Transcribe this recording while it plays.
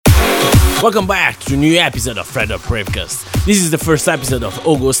Welcome back to a new episode of Fred Up Ravecast. This is the first episode of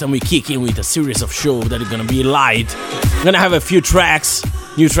August and we kick in with a series of shows that are gonna be light. I'm gonna have a few tracks,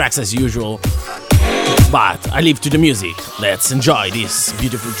 new tracks as usual, but I leave to the music. Let's enjoy this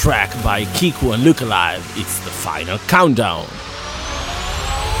beautiful track by Kiku and Look Alive. It's the final countdown.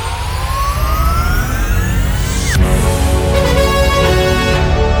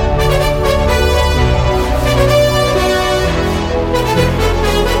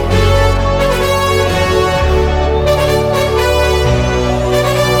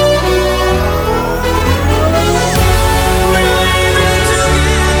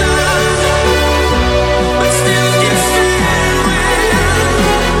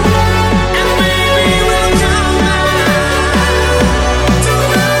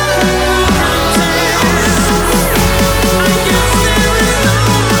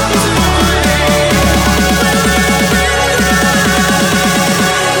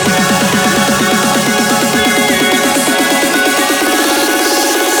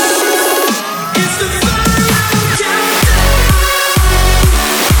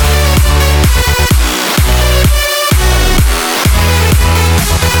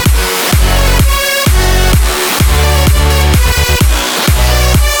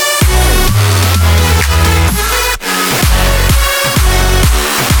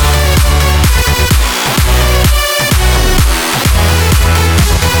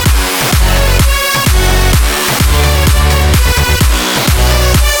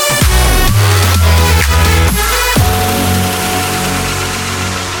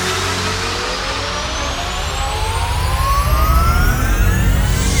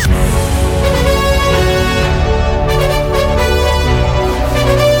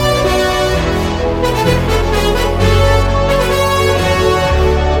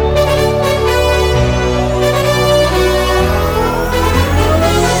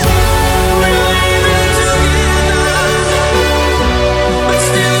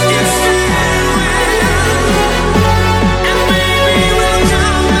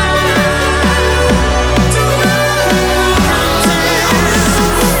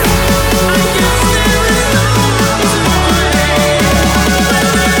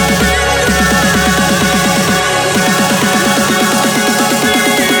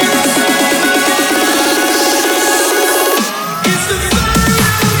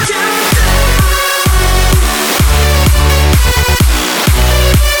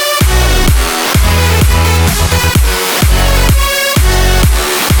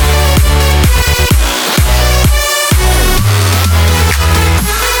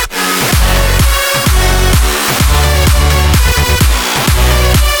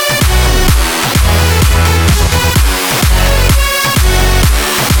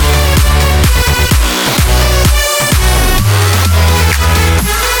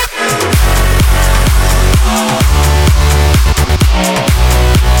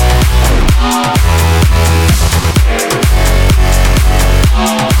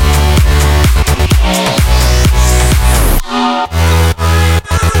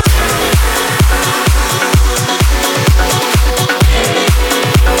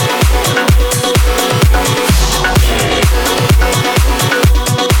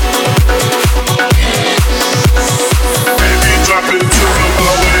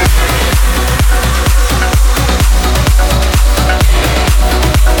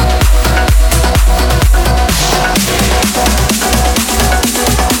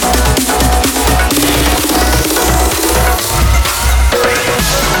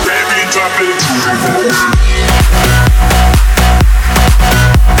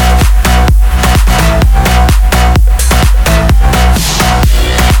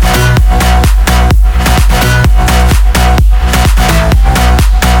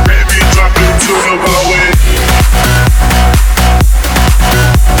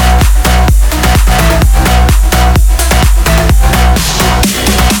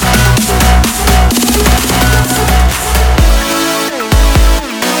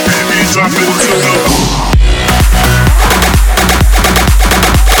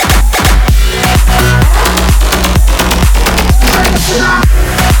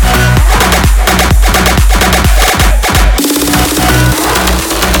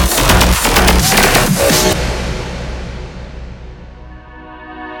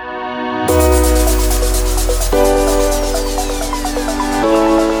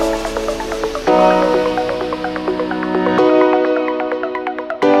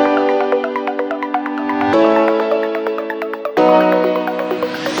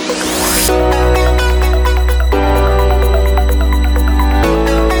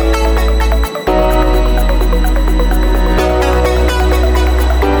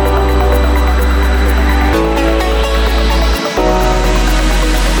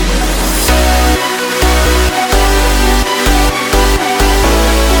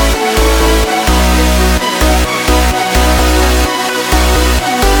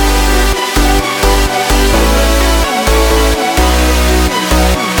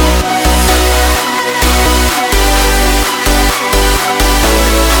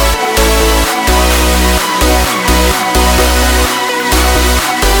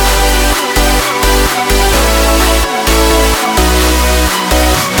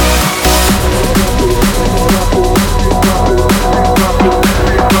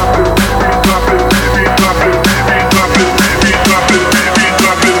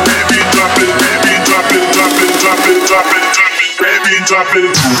 drop it to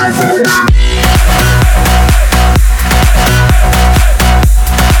the floor.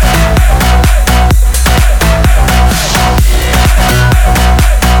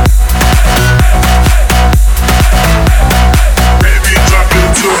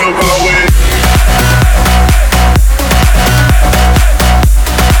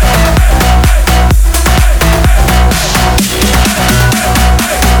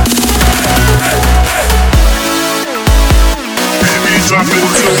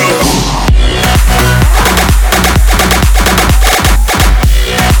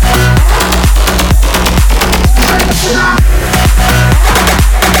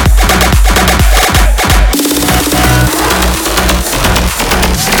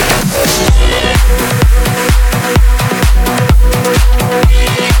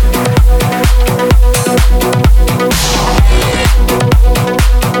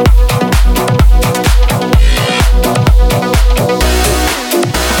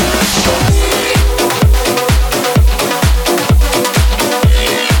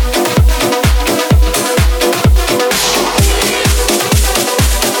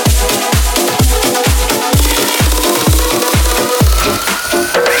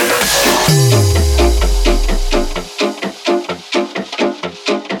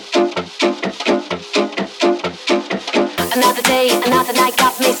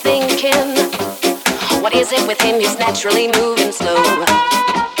 Naturally moving slow.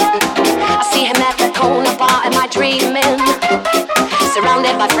 I see him at the corner bar. Am I dreaming?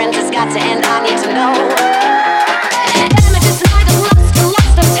 Surrounded by friends, it's got to end. I need to know. Am I just another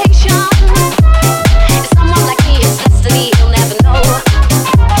lost temptation? Is someone like me his destiny? He'll never know.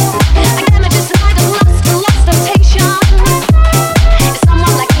 Am I just another lost temptation? Is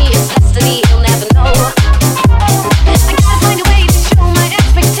someone like me his destiny? He'll never know. I gotta find a way to show my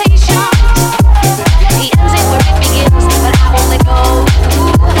expectations. He ends it where it begins, but I won't let go.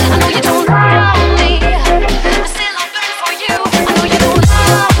 I know you don't love me, but still I'll burn for you. I know you don't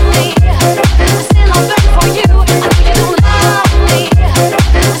love me, but still I'll burn for you. I know you don't love me,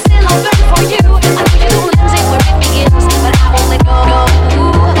 but still I'll burn for you. I know you don't ends it where it begins, but I won't let go.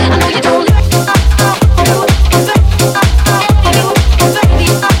 I know you don't love me.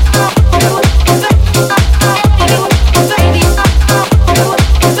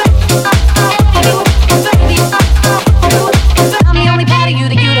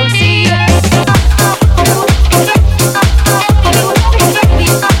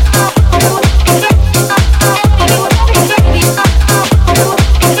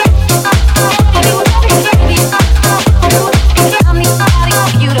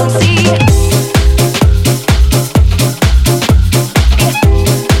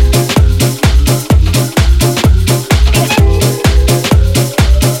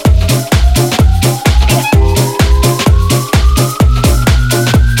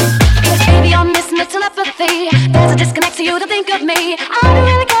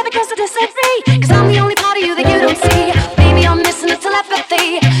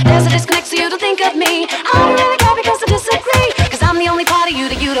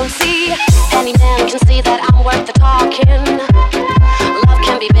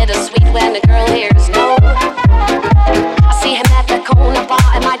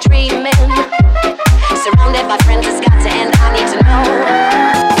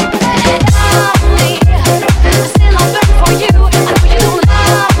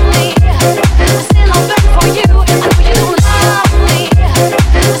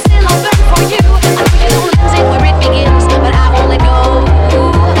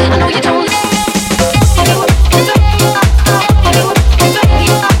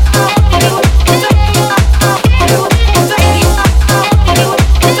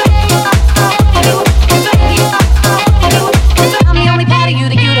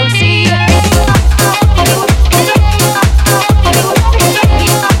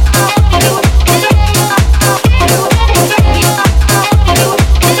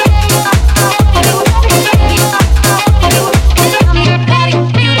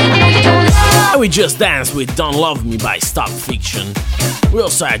 Just Dance with Don't Love Me by Stop Fiction. We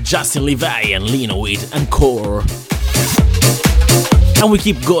also had Justin Levi and Lino with Encore. And we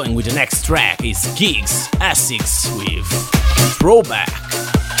keep going with the next track is Gigs Essex with Throwback.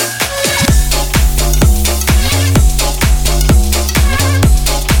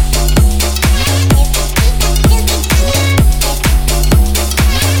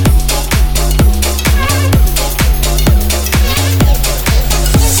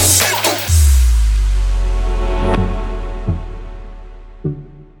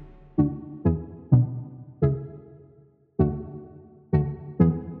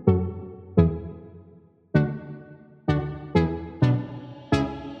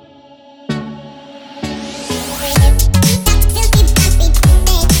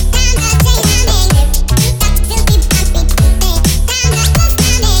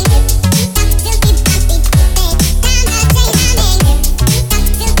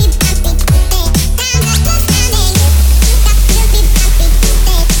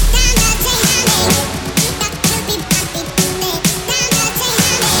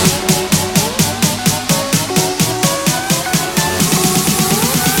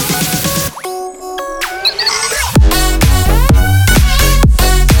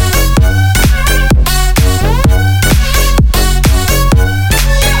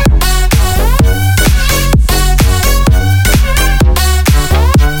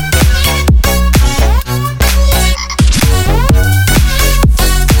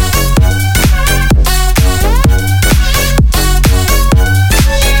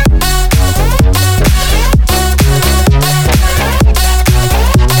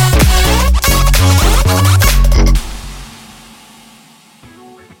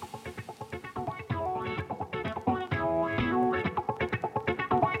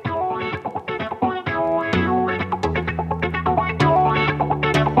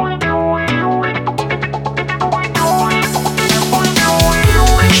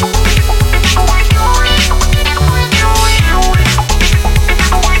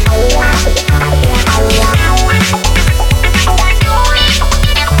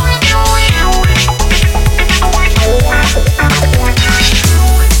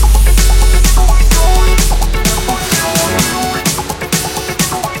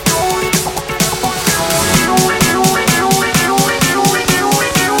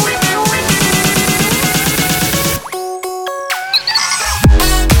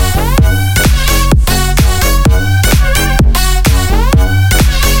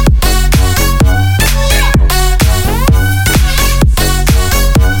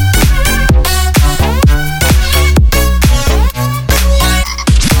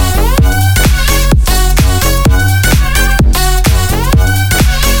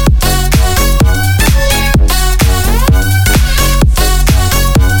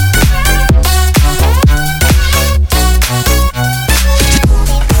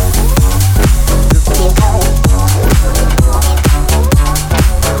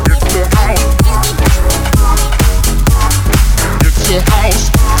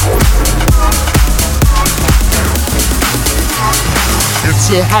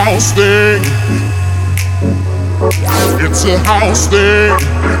 a house thing. It's a house thing.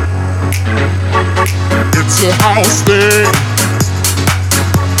 It's a house thing.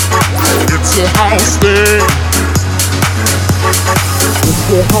 It's a house thing.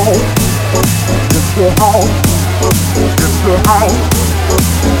 It's a house. It's a house. It's a house. It's a house.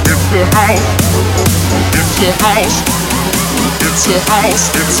 It's a house. It's a house.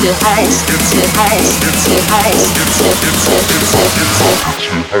 It's a house. It's a house. It's a house.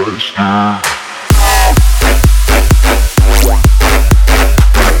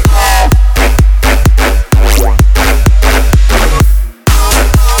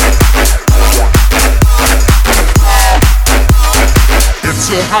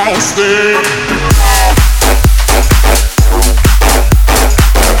 It's a house.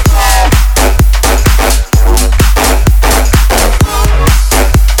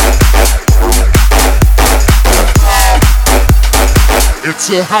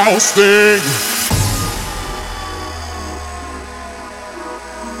 It's a house thing.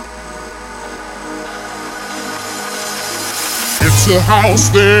 It's a house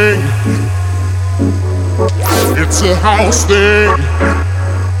thing. It's a house thing.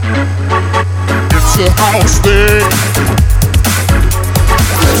 It's a house thing.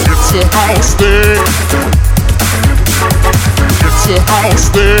 It's a house thing. It's a house thing. It's a house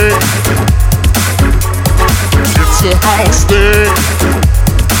thing. It's a house thing.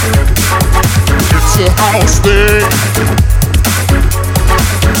 It's a house thing.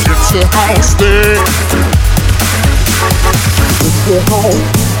 It's a house thing. It's a house. It's a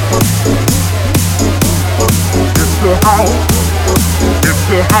house. It's a house. It's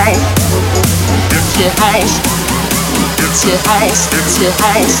a house. It's a house. It's a house. It's a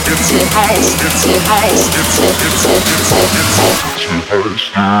house. It's a house. It's a house.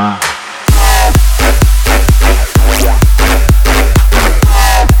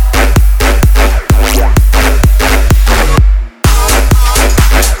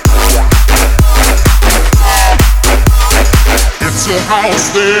 It's a house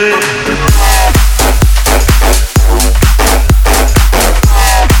thing.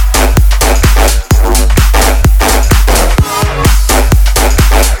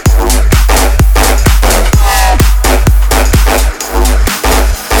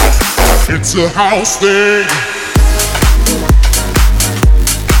 It's a house thing.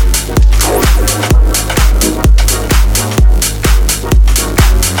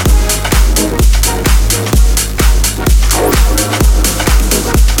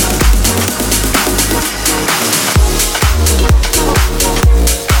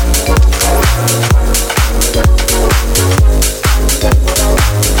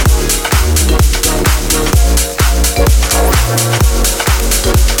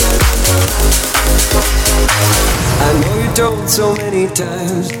 So many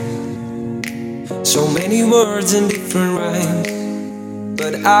times, so many words in different rhymes,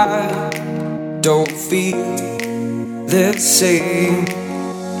 but I don't feel the same.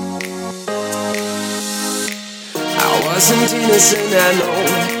 I wasn't innocent, I know,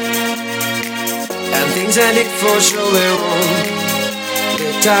 and things I did for sure were wrong.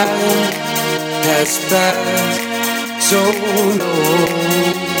 The time has passed so long.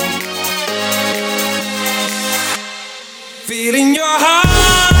 Feeling your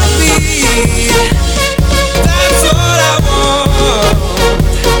heartbeat, that's what I want,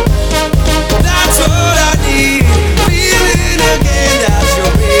 that's what I need. Feeling again that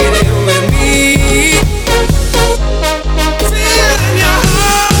you're beating with me. Feeling your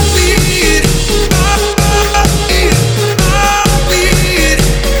heartbeat, heartbeat, heartbeat,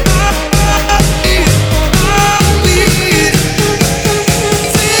 heartbeat, heartbeat.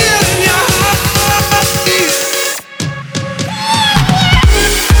 Feeling your heartbeat.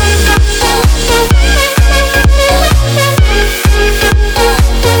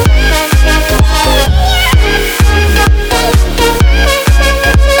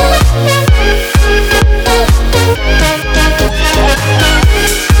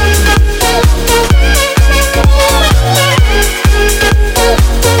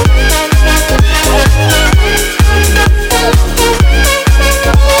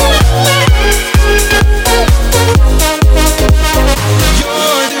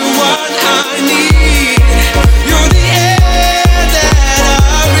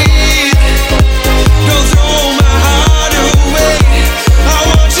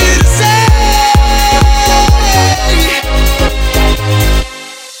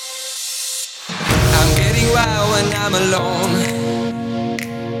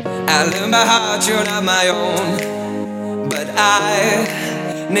 You're not my own, but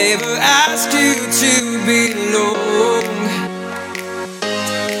I never asked you to belong.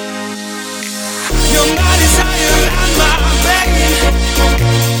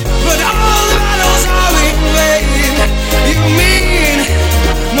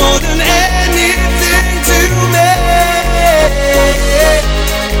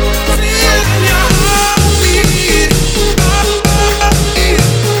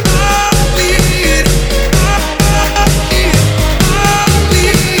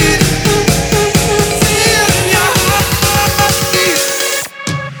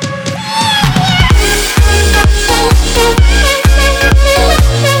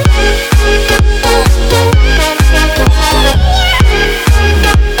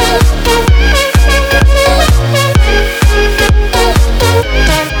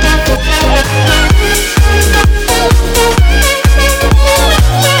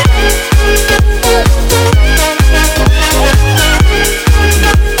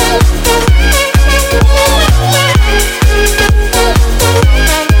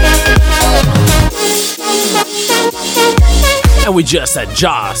 And we just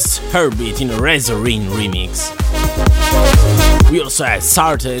adjust Heartbeat in a Razorine remix. We also had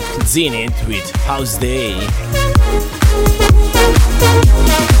Sartek Zenith with House Day.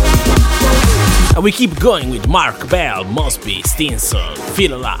 And we keep going with Mark Bell, Mosby, Stinson,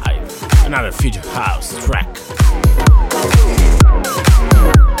 Feel Alive, another Future House track.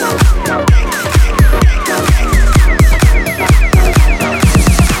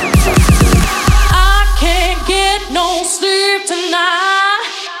 I can't get no sleep tonight.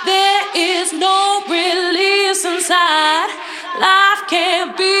 There is no release inside. Life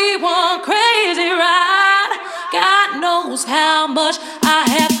can't be one crazy ride. God knows how much I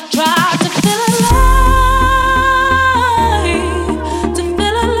have tried to feel alive, to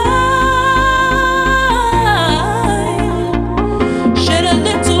feel alive. Shed a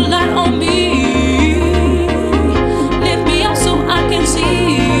little light on me, lift me up so I can see.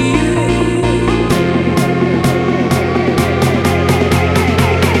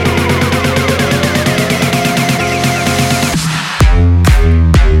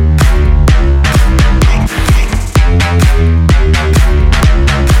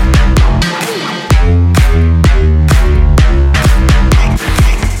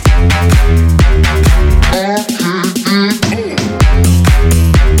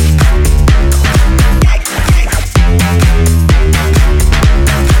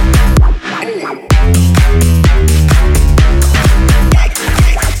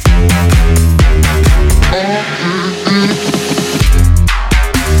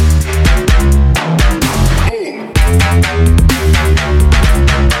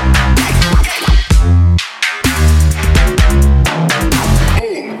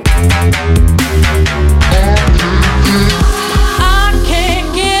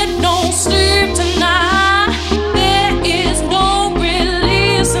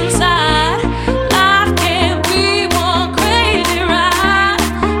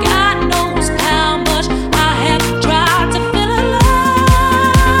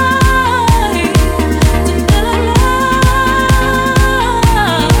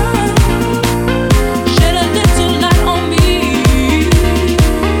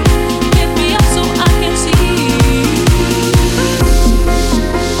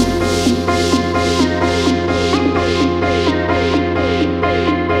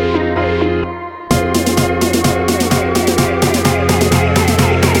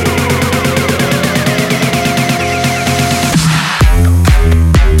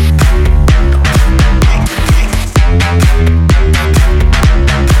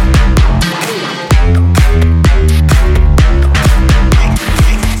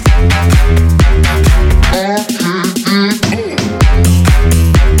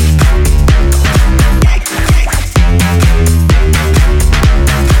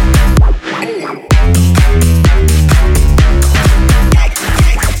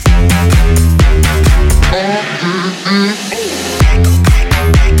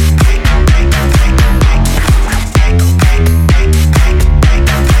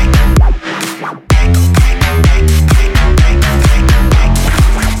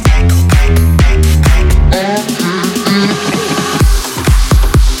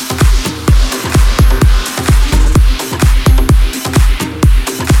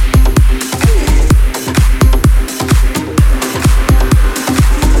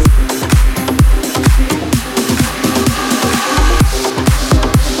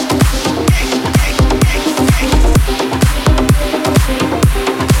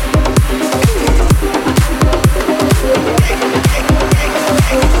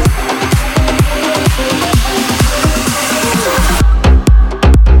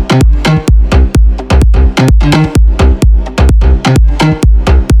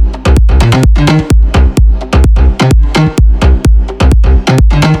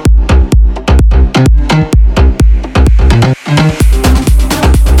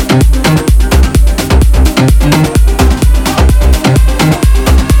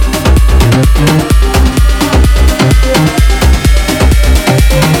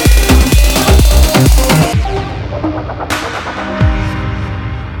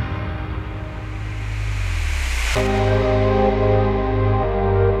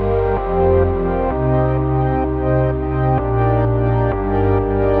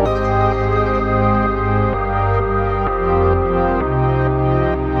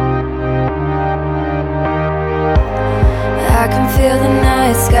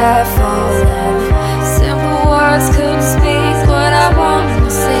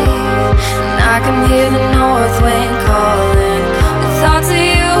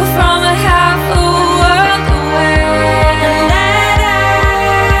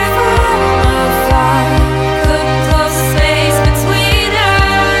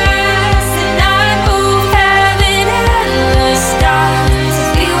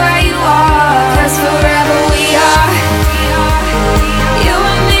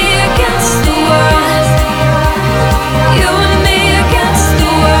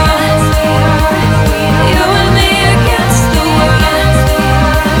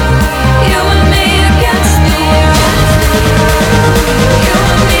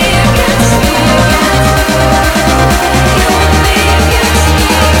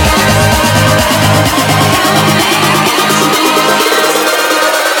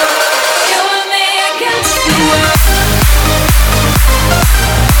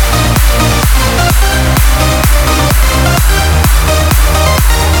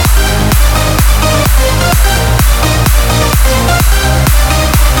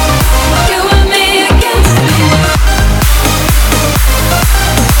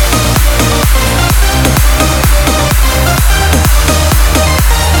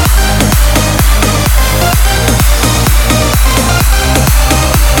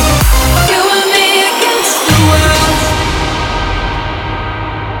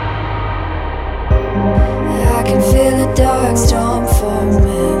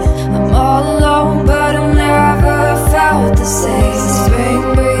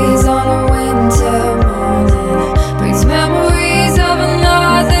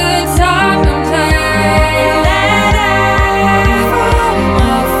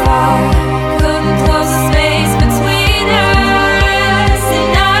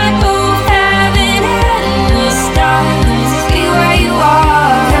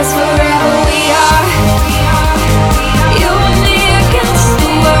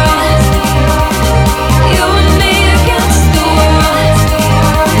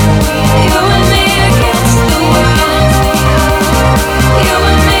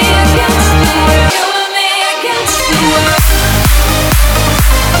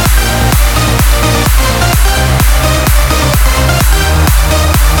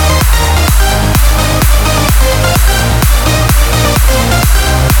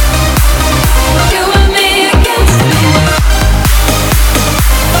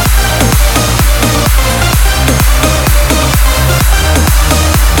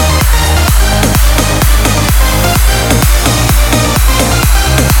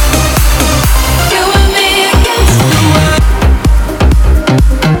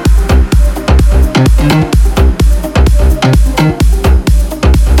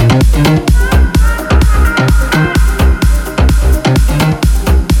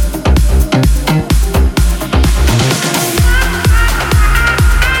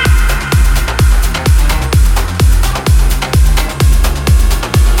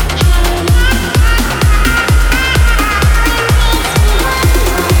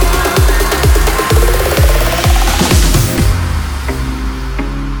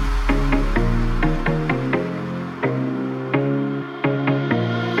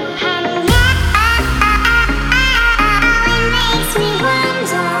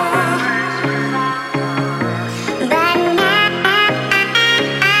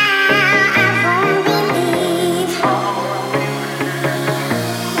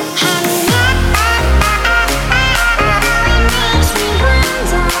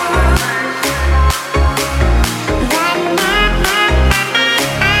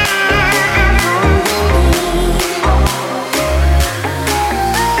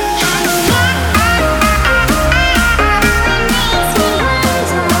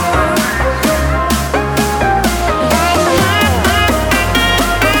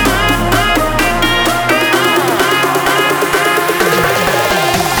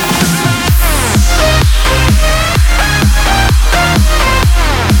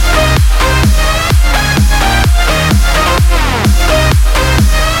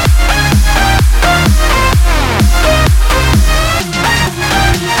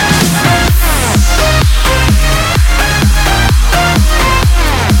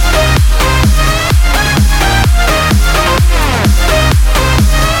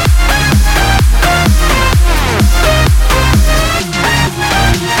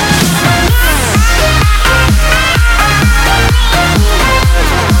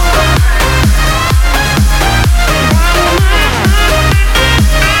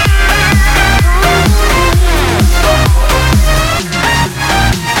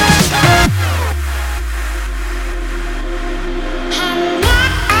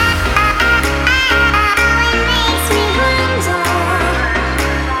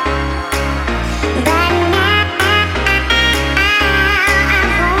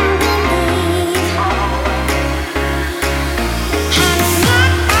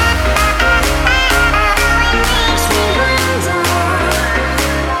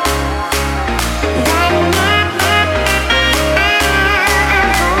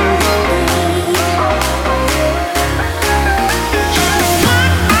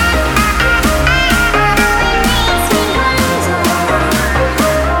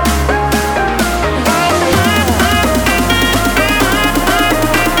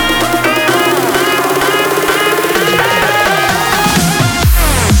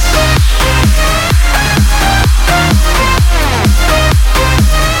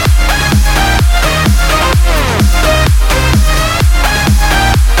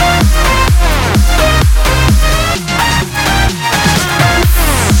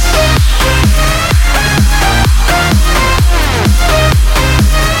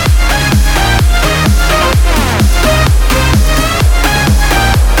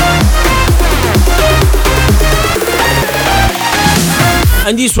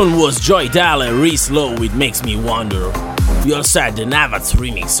 And this one was Joy Daller, Reese Low with Makes Me Wonder. We also had the Navats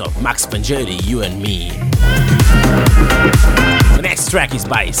remix of Max Pangetti, You and Me. The next track is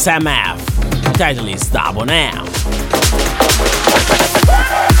by Sam F. The title is Double Now.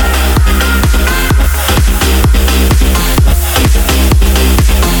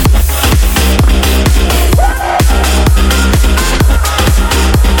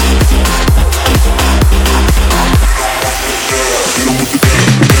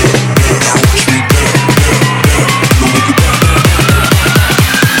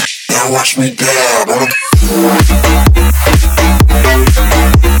 Watch me dab on 'em.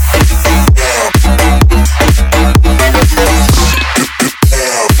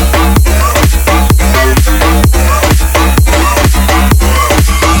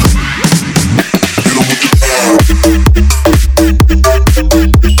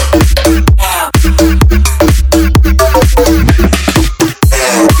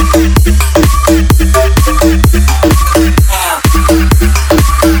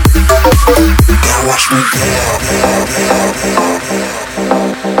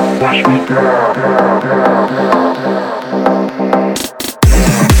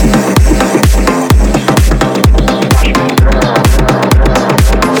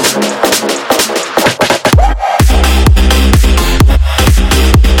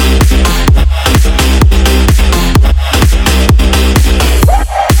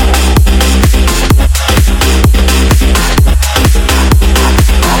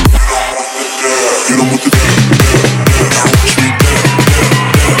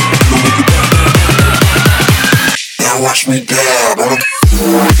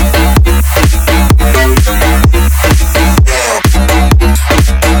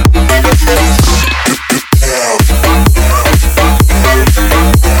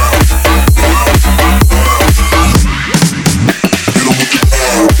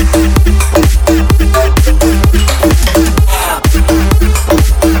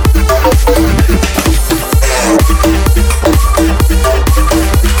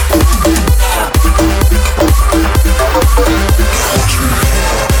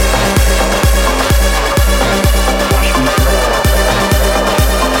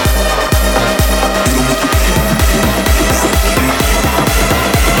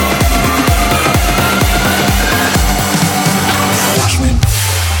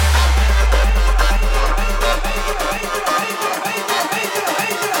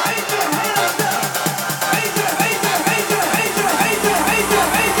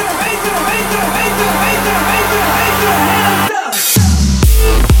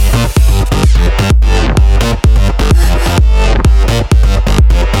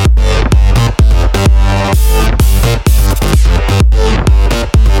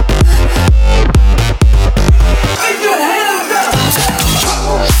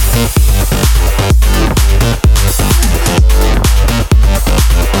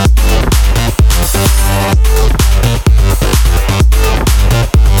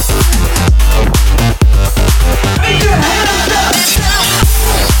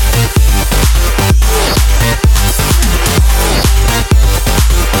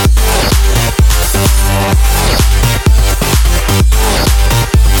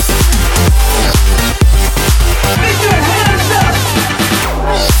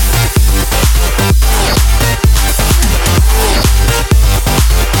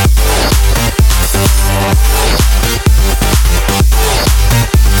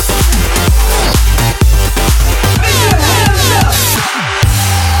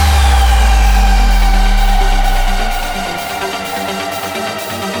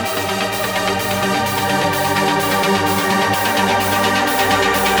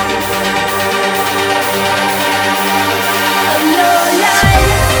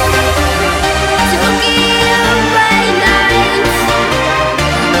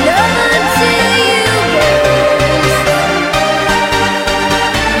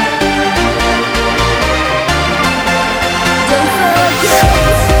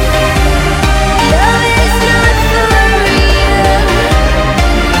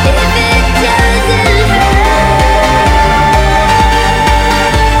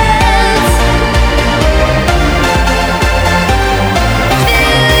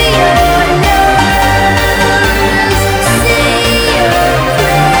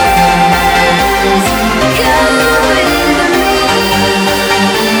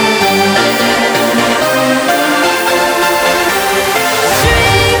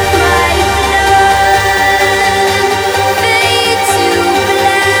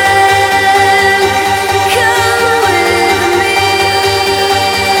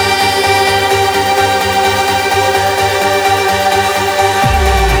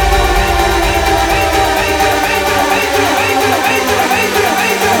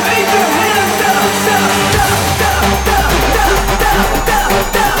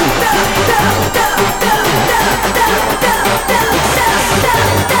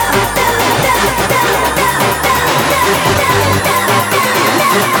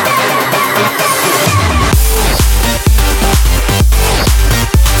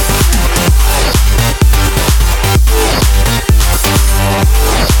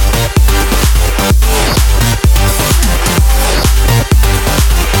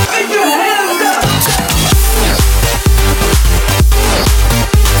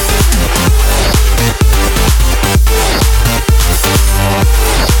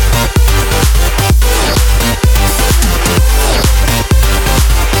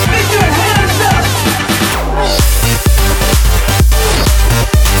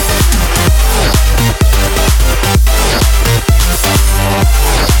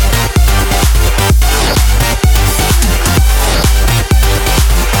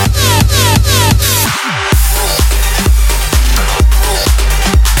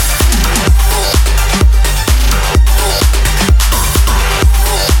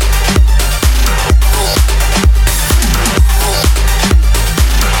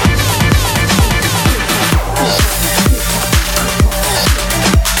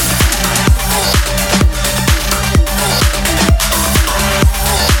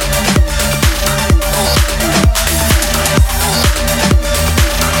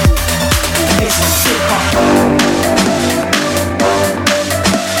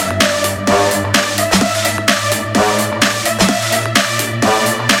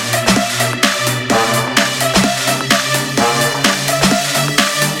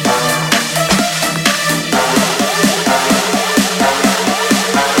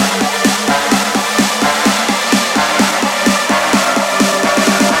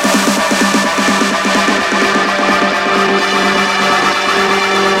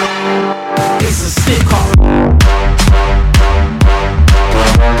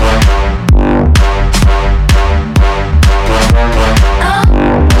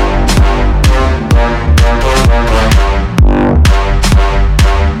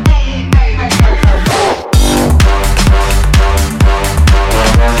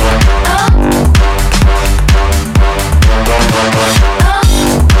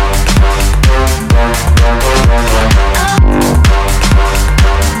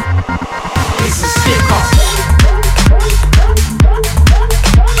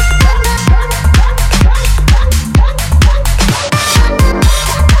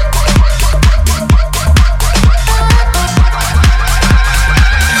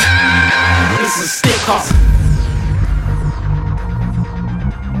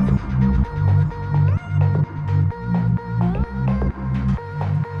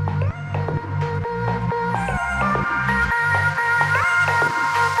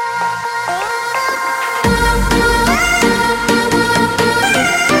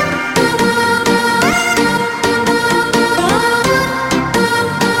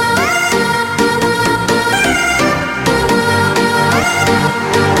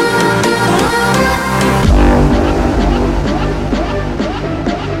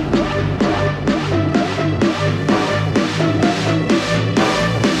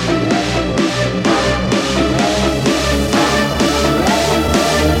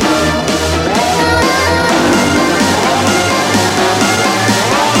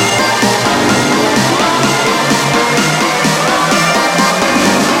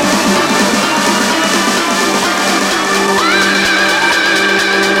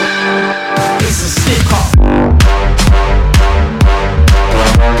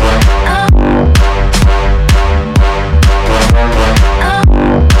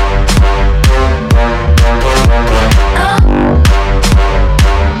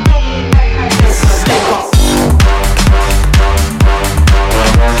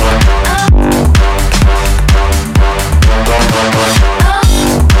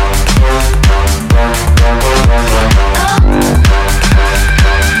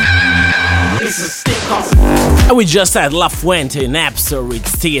 And we just had La Fuente in Napster with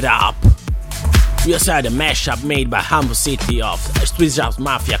Stick It Up. We also had a mashup made by Humble City of Swiss Jazz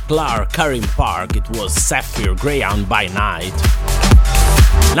Mafia, Clark, Karim Park. It was Sapphire Greyhound by Night.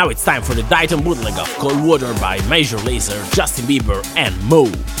 Now it's time for the Dighton bootleg of Cold Water by Major Lazer, Justin Bieber and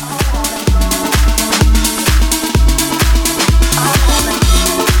Mo.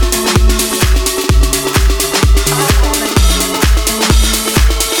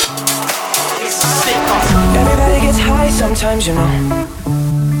 Everybody gets high sometimes, you know.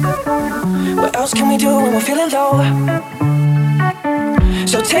 What else can we do when we're feeling low?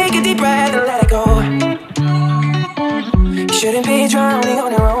 So take a deep breath and let it go. You shouldn't be drowning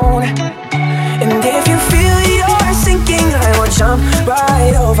on your own. And if you feel you're sinking, I will jump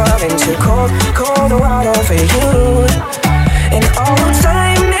right over into cold, cold water for you. And although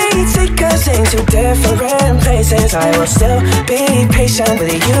time may take us into different places, I will still be patient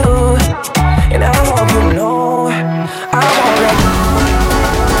with you. And I hope you know I'm already.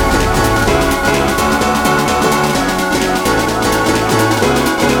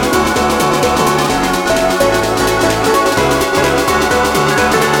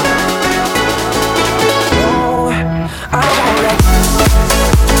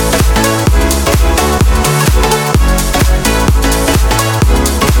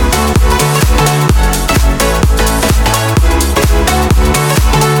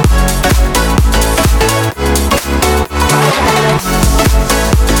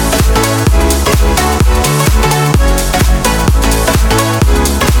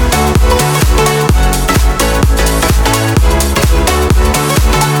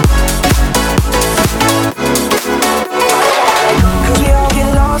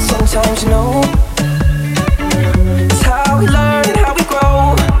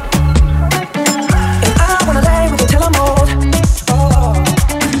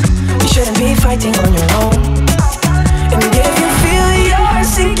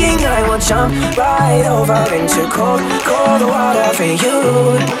 Right over into cold, cold water for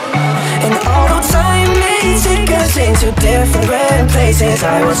you. And although time may take us into different places,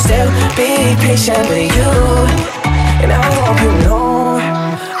 I will still be patient with you. And I hope you know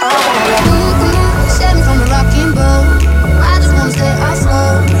I'm setting from a rocking boat. I just wanna stay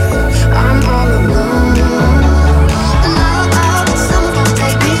afloat. I'm all alone. And now someone's gonna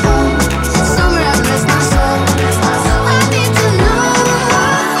take me home. Somewhere I rest my soul. I need to know.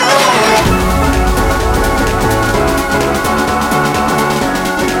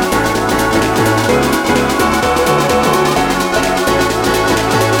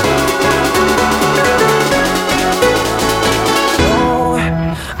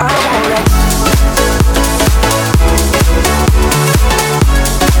 I'm alright.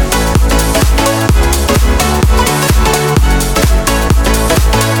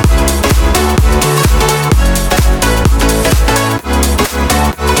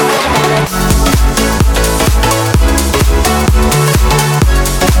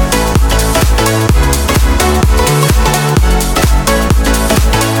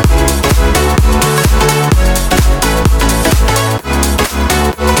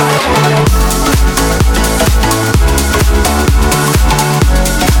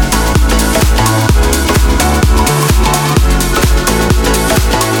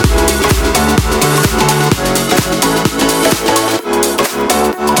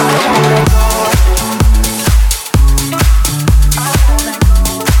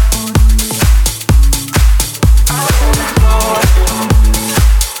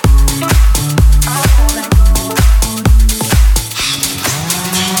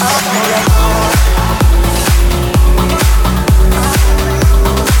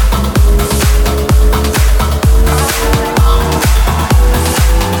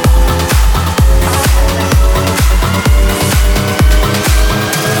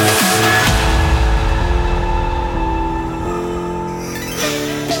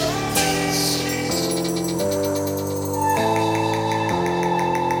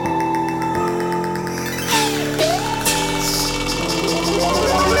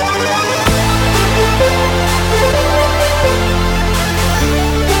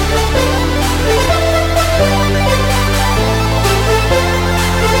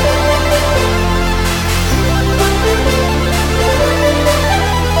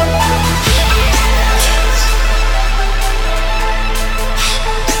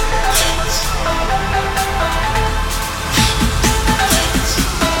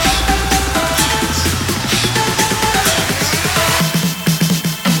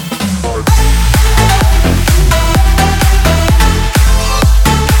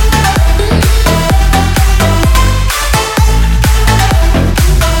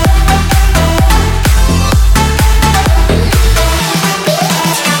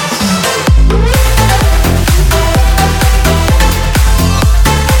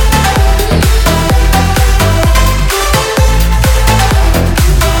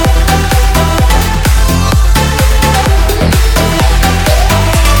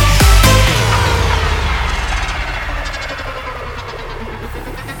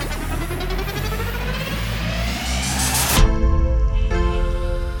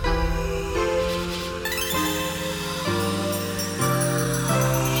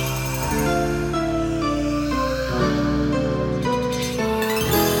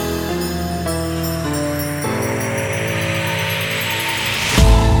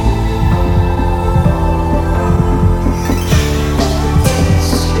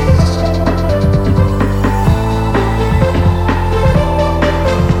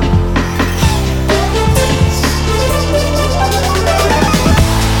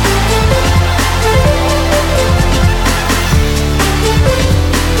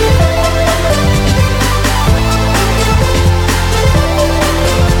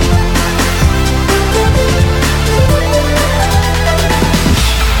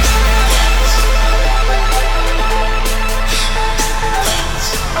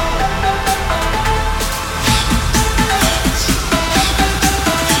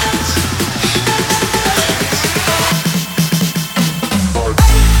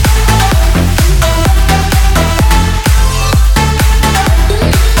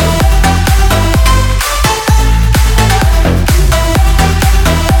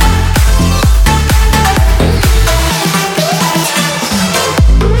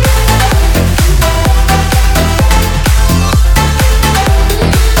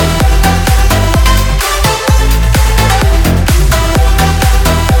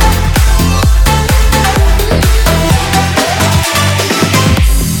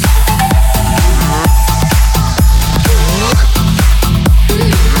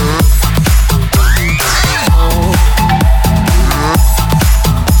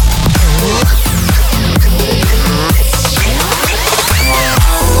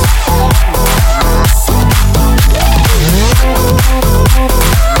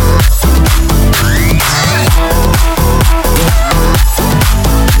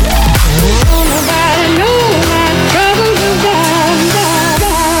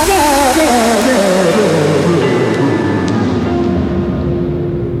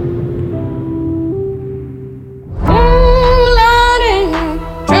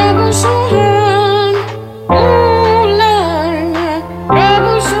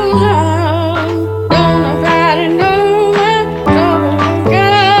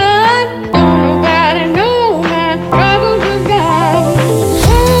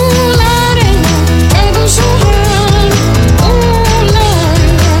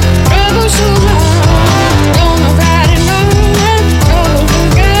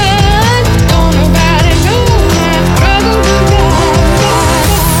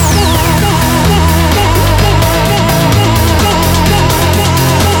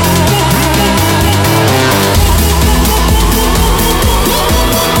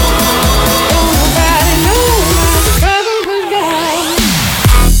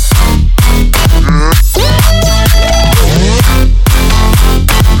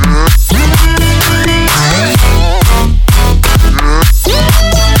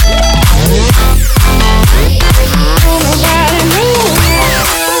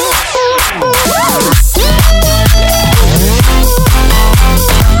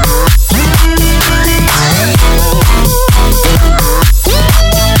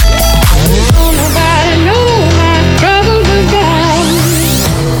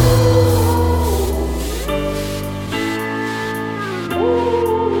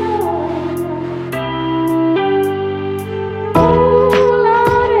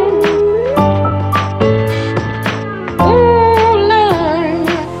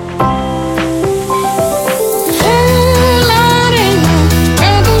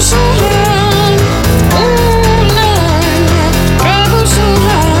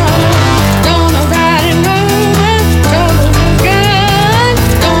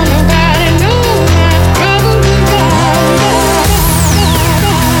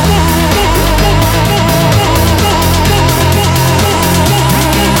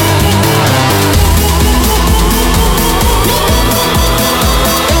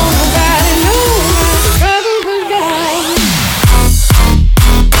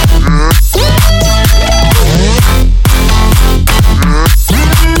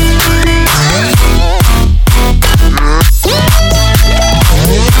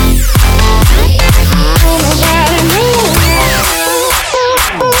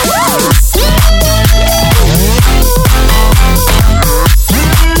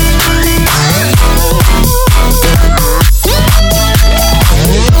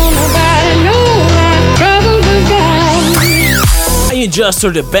 just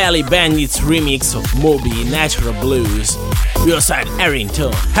heard the Belly Bandits remix of Moby Natural Blues. We also had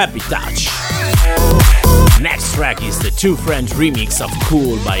Arrington, Happy Touch. Next track is the Two Friends remix of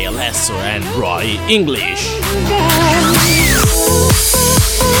Cool by Alesso and Roy English.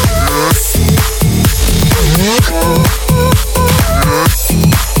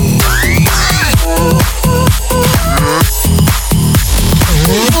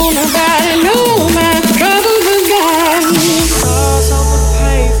 Nobody know my troubles has got me. Stars on the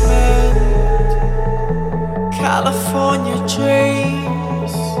pavement, California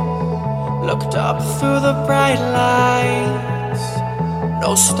dreams. Looked up through the bright lights,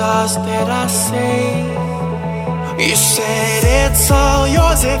 no stars that I see. You said it's all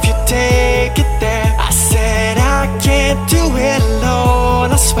yours if you take it there. I said I can't do it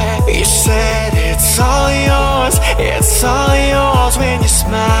alone, I swear. You said it's all yours when you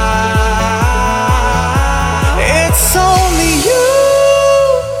smile. It's only you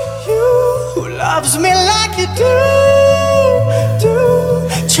who loves me like you do.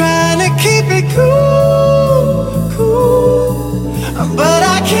 Trying to keep it cool, but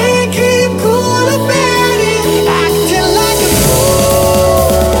I can't keep cool about it. Acting like a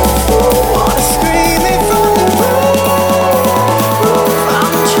fool, wanna scream it from the roof.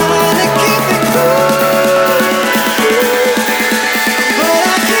 I'm trying to keep it cool, but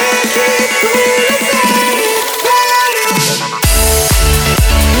I can't keep cool about it.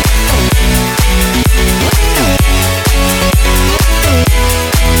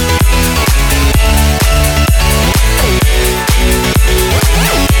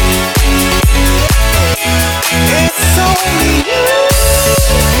 It's only you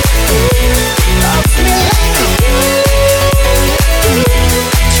loves me like you do.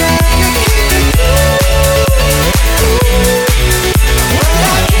 Trying to keep it cool, but I can't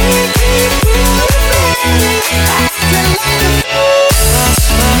keep cool about it. Acting like a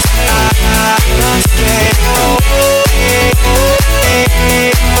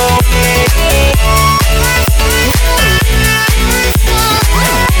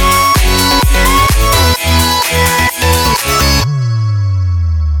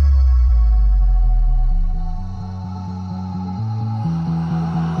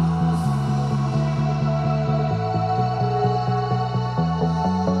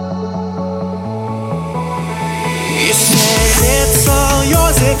You said it's all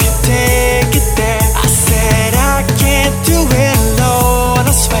yours if you take it there. I said I can't do it alone,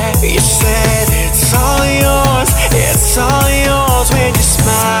 I swear. You said it's all yours when you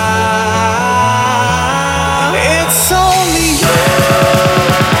smile. It's only you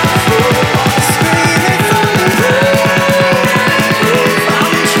screaming from the roof.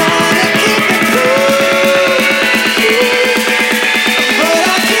 I'm trying to keep it cool, but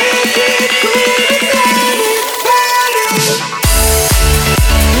I can't keep cool about it.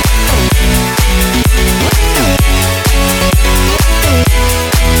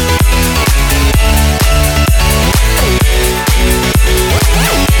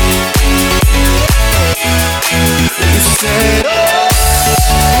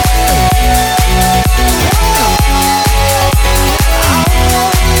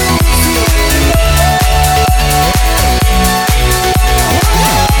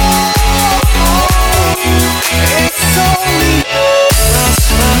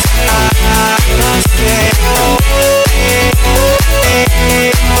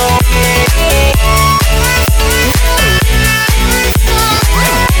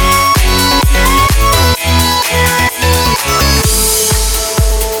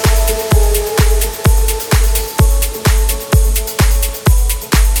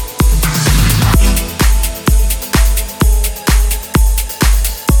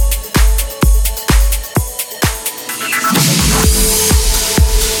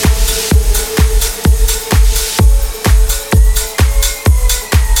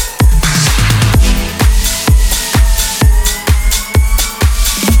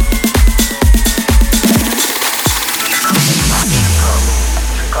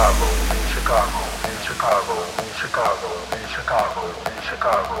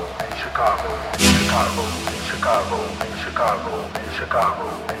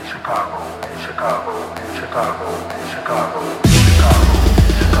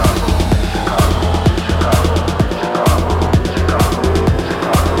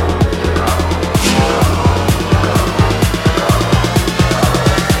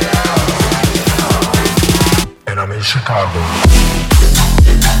 And I'm in Chicago.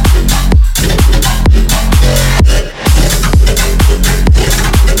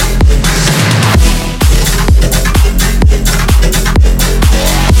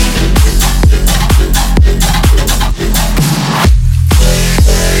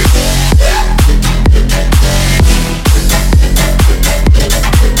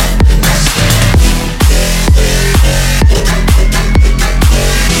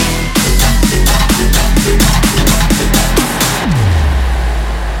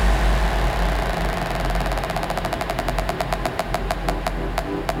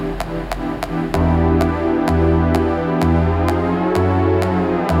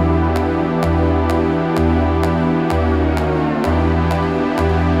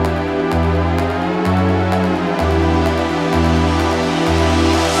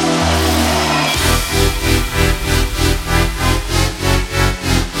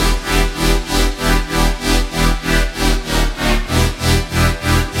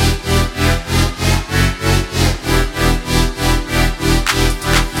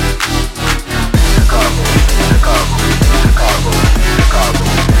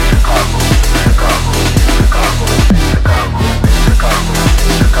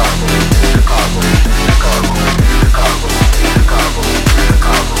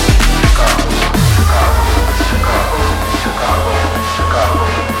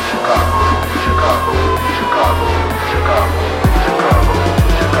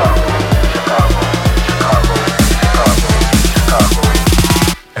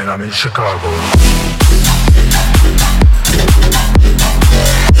 in Chicago.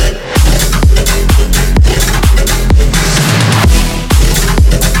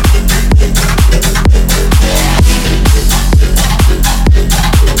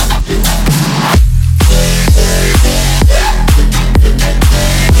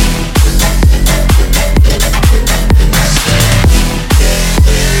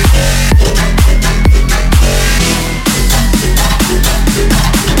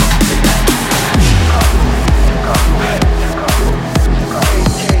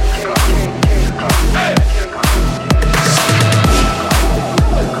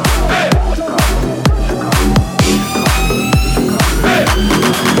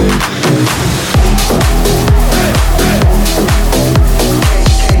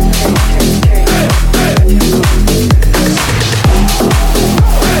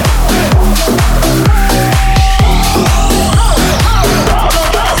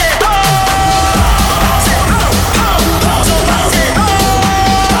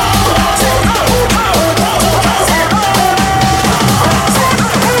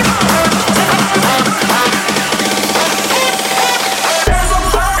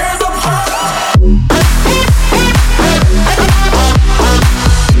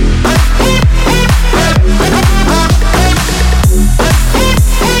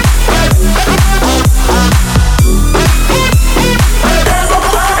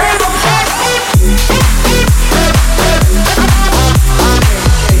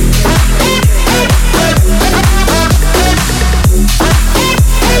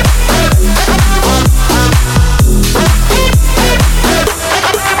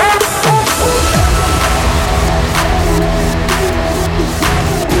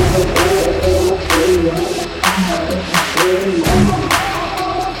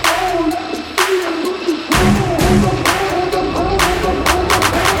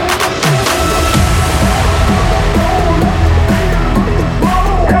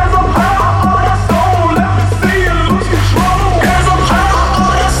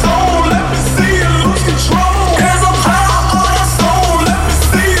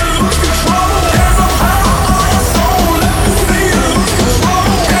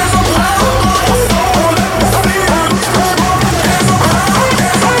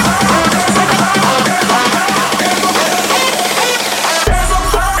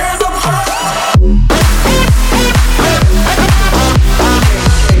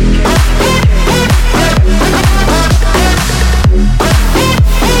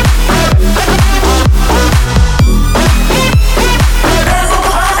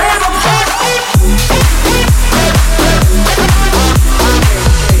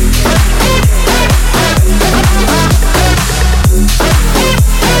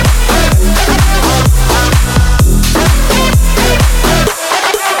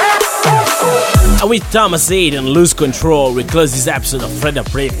 With Thomas Aid and Lose Control, we close this episode of Fred Up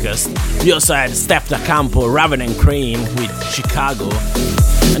Bravecast. We also had Steph Da Campo, Raven and Crane with Chicago.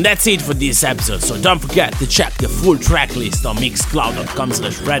 And that's it for this episode, so don't forget to check the full track list on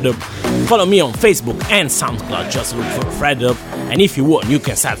mixcloud.com/FredUp. Follow me on Facebook and SoundCloud, just look for Fred Up. And if you want, you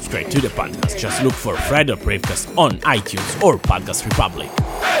can subscribe to the podcast, just look for Fred Up Bravecast on iTunes or Podcast Republic.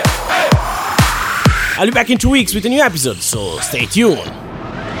 I'll be back in 2 weeks with a new episode, so stay tuned.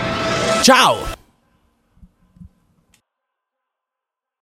 Ciao!